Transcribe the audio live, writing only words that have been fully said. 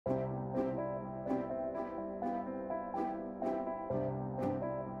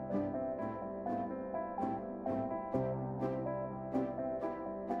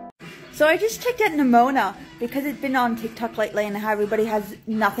So I just checked out Nimona because it's been on TikTok lately and how everybody has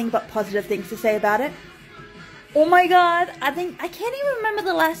nothing but positive things to say about it. Oh my god, I can't even remember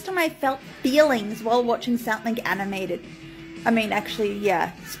the last time I felt feelings while watching something animated. I mean, actually,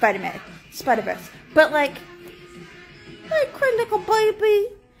 yeah, Spider-Verse. But like, my cry little baby.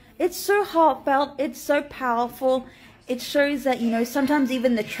 It's so heartfelt, it's so powerful. It shows that, you know, sometimes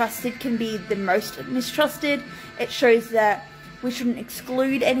even the trusted can be the most mistrusted. It shows that we shouldn't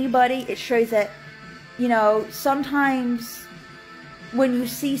exclude anybody. It shows that, you know, sometimes when you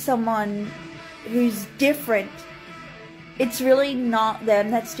see someone who's different, it's really not them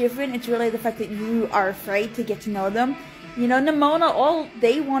that's different. It's really the fact that you are afraid to get to know them. You know, Nimona, all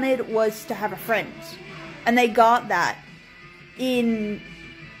they wanted was to have a friend. And they got that in,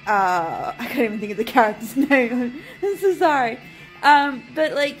 I can't even think of the character's name. I'm so sorry.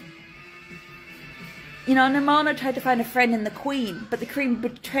 But like, you know, Nimona tried to find a friend in the Queen, but the Queen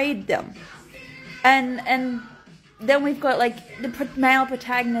betrayed them. And then we've got like the male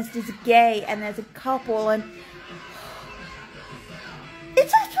protagonist is gay, and there's a couple, and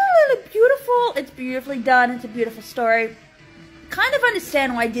it's absolutely beautiful. It's beautifully done. It's a beautiful story. Kind of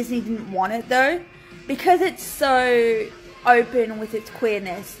understand why Disney didn't want it though, because it's so open with its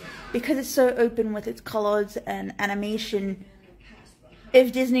queerness, because it's so open with its colors and animation.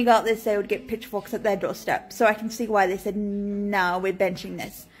 If Disney got this, they would get pitchforks at their doorstep. So I can see why they said, no, we're benching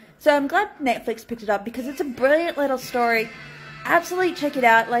this. So I'm glad Netflix picked it up because it's a brilliant little story. Absolutely check it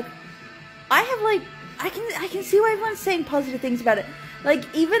out. Like, I can see why everyone's saying positive things about it. Like,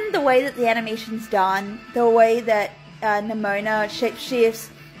 even the way that the animation's done, the way that Nimona shapeshifts,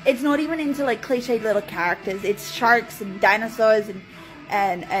 it's not even into like cliched little characters. It's sharks and dinosaurs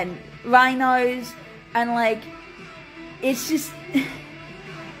and rhinos, and like, it's just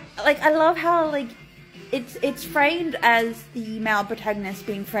like, I love how like it's framed as the male protagonist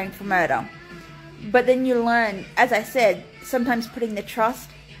being framed for murder, but then you learn, as I said, sometimes putting the trust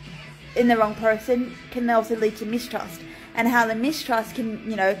in the wrong person can also lead to mistrust, and how the mistrust can,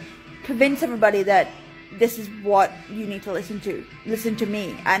 you know, convince everybody that this is what you need to listen to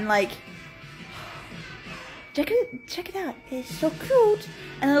me, and like, check it out, it's so cute.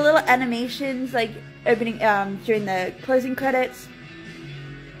 And the little animations like opening during the closing credits.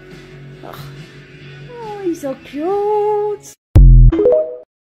 Oh, he's so cute.